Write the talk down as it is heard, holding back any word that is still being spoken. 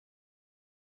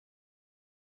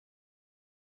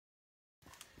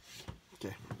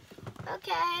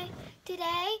Okay,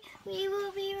 today we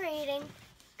will be reading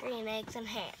Green Eggs and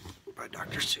Ham by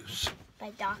Dr. Seuss.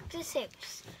 By Dr.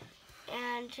 Seuss.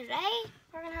 And today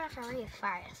we're going to have to read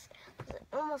fast. It's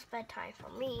almost bedtime for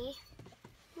me,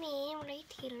 Ray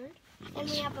Taylor, and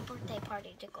we have a birthday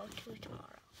party to go to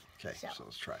tomorrow. Okay, so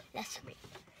let's try it. Let's read.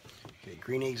 Okay,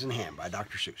 Green Eggs and Ham by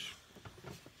Dr. Seuss.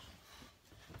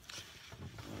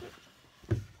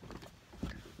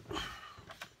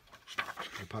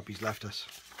 The puppies left us.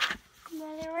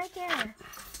 No, they're right there.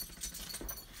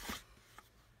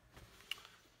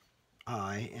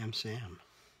 I am Sam.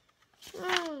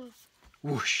 Mm.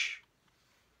 Whoosh.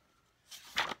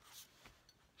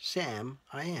 Sam,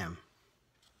 I am.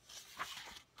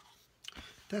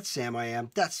 That's Sam, I am.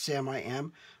 That's Sam, I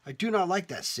am. I do not like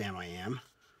that Sam, I am.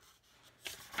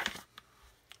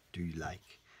 Do you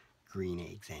like green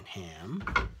eggs and ham?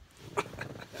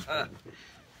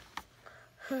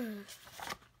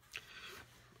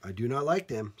 I do not like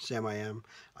them, Sam, I am.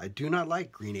 I do not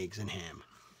like green eggs and ham.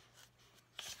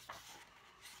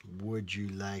 Would you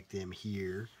like them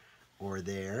here or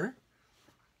there?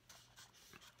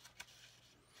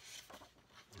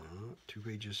 Oh, 2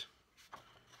 pages.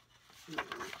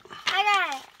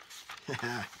 I got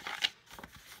it.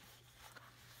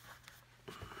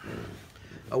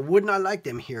 I would not like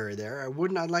them here or there. I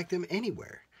would not like them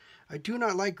anywhere. I do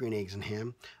not like green eggs and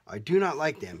ham. I do not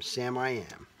like them, Sam, I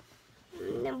am.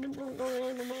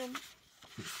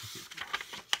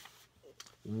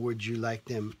 Would you like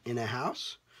them in a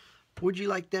house? Would you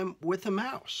like them with a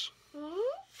mouse?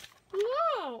 No.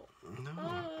 No. I don't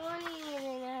want to eat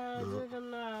in a house with a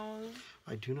mouse.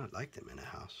 I do not like them in a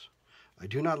house. I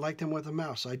do not like them with a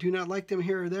mouse. I do not like them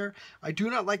here or there. I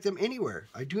do not like them anywhere.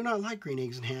 I do not like green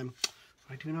eggs and ham.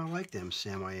 I do not like them,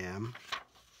 Sam, I am.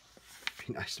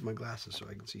 Be nice to my glasses so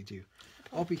I can see too.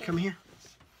 Opie, come here.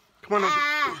 Come on,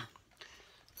 Opie.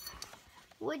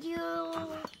 Would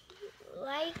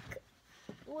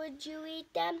you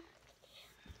eat them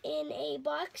in a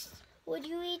box? Would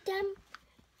you eat them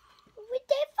with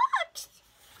a box?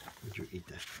 Would you eat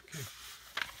that? Okay.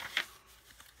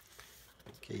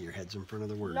 Okay, your head's in front of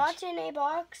the words. Not in a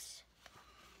box.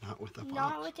 Not with a box.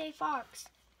 Not with a fox.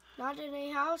 Not in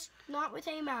a house. Not with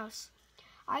a mouse.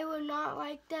 I would not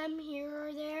like them here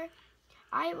or there.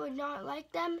 I would not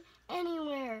like them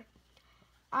anywhere.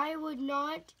 I would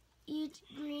not eat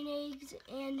green eggs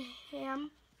and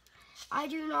ham. I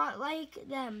do not like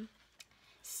them.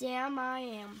 Sam, I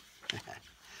am.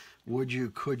 Would you,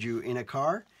 could you, in a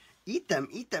car? Eat them,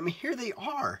 here they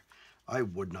are. I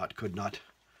would not, could not,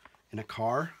 in a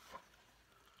car.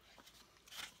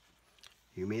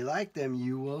 You may like them,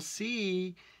 you will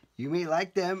see. You may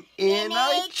like them in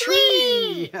a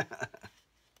tree.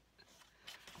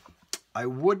 I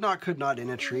would not, could not, in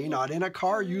a tree, not in a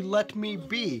car, you let me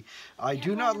be. I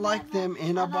do not like them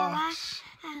in a box.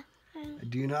 I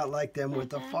do not like them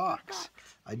with a fox.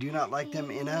 I do not like them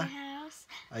in a house.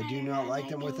 I do not like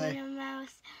them with a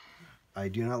mouse. I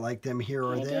do not like them here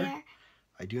or there.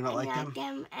 I do not like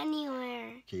them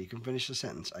anywhere. Okay, you can finish the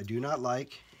sentence. I do not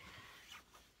like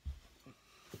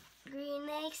green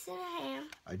eggs and ham.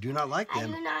 I do not like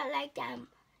them. I do not like them.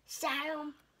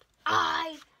 Sam,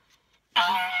 I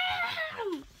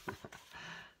am.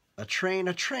 A train,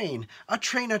 a train, a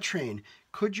train, a train.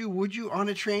 Could you, would you on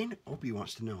a train? Opie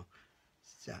wants to know.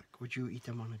 Zach, would you eat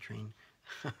them on a train?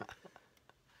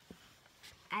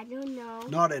 I don't know.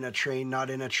 Not in a train, not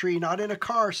in a tree, not in a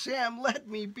car. Sam, let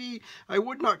me be. I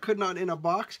would not, could not in a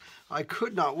box. I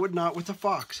could not, would not with a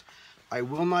fox. I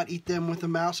will not eat them with a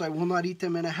mouse. I will not eat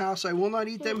them in a house. I will not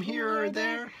eat them here or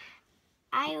there.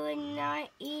 I would not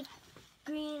eat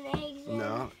green eggs.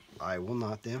 No, I will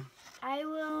not them. I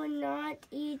will not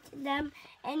eat them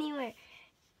anywhere.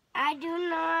 I do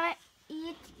not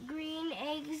eat green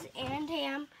eggs and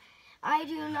ham. I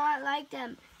do not like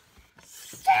them.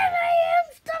 Sam, I am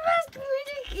the best way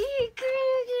to eat green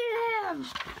eggs and ham.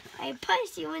 I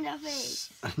punch you in the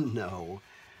face. No.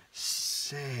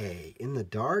 Say, in the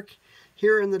dark?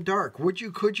 Here in the dark. Would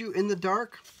you, could you in the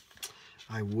dark?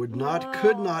 I would not,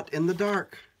 could not in the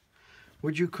dark.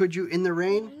 Would you, could you in the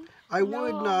rain? I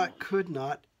would not, could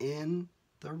not in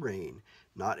the rain.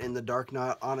 Not in the dark,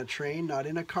 not on a train, not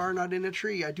in a car, not in a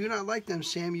tree. I do not like them,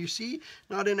 Sam, you see.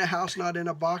 Not in a house, not in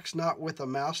a box, not with a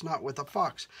mouse, not with a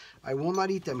fox. I will not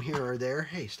eat them here or there.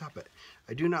 Hey, stop it.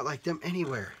 I do not like them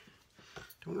anywhere.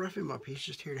 Don't rough him up. He's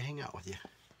just here to hang out with you.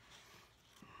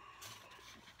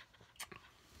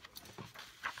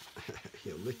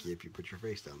 He'll lick you if you put your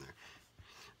face down there.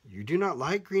 You do not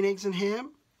like green eggs and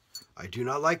ham? I do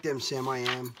not like them, Sam, I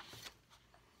am.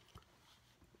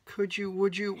 Could you,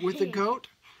 would you, with a goat?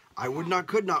 I would not,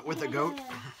 could not with a goat.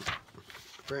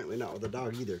 apparently not with a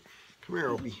dog either. Come here,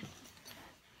 Opie. He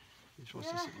just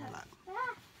wants to sit in that.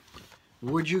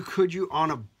 Would you, could you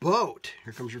on a boat?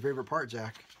 Here comes your favorite part,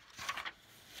 Zach.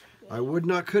 I would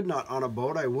not, could not on a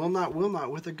boat. I will not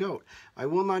with a goat. I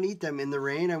will not eat them in the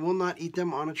rain. I will not eat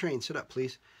them on a train. Sit up,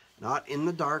 please. Not in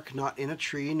the dark, not in a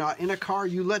tree, not in a car.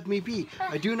 You let me be.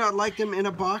 I do not like them in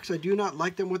a box. I do not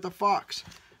like them with a fox.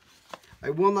 I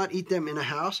will not eat them in a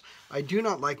house. I do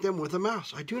not like them with a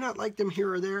mouse. I do not like them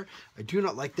here or there. I do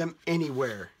not like them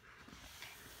anywhere.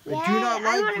 Yay, I do not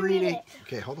like green eggs. it.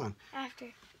 Okay, hold on. After.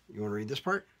 You want to read this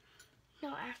part? No,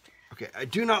 after. Okay, I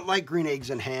do not like green eggs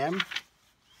and ham.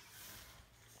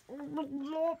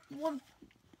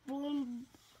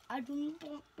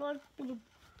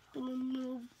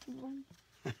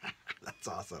 That's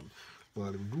awesome. But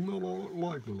I do not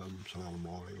like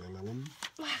them.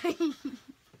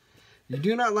 You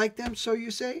do not like them, so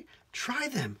you say? Try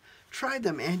them. Try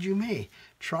them, and you may.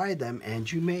 Try them,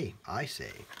 and you may, I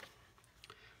say.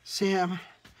 Sam,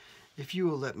 if you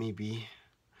will let me be,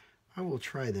 I will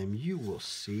try them. You will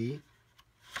see.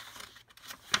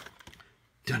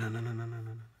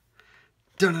 Dun-dun-dun-dun-dun-dun.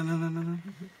 Dun-dun-dun-dun-dun-dun.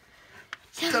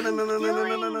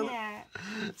 Dun-dun-dun-dun-dun-dun-dun.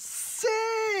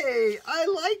 Say, I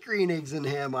like green eggs and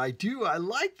ham. I do. I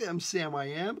like them, Sam, I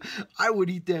am. I would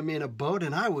eat them in a boat,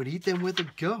 and I would eat them with a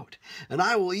goat. And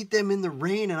I will eat them in the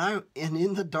rain, and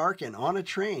in the dark, and on a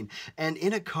train, and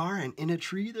in a car, and in a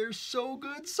tree. They're so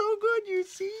good, you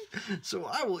see. So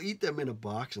I will eat them in a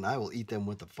box, and I will eat them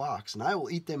with a fox, and I will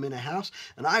eat them in a house,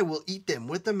 and I will eat them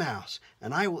with a mouse,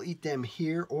 and I will eat them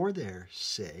here or there.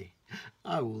 Say,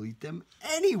 I will eat them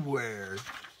anywhere.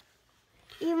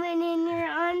 Even in your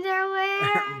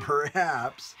underwear?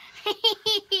 Perhaps.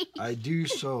 I do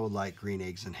so like green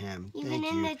eggs and ham. Even Thank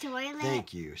in you. the toilet?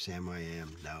 Thank you, Sam I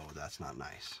am. No, that's not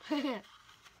nice.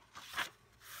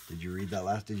 Did you read that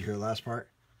last? Did you hear the last part?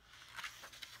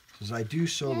 It says, I do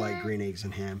so like green eggs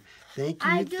and ham. Thank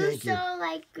you, I do thank you. so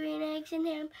like green eggs and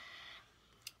ham.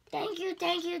 Thank you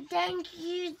so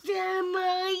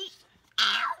much.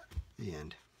 The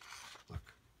end.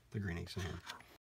 Look, the green eggs and ham.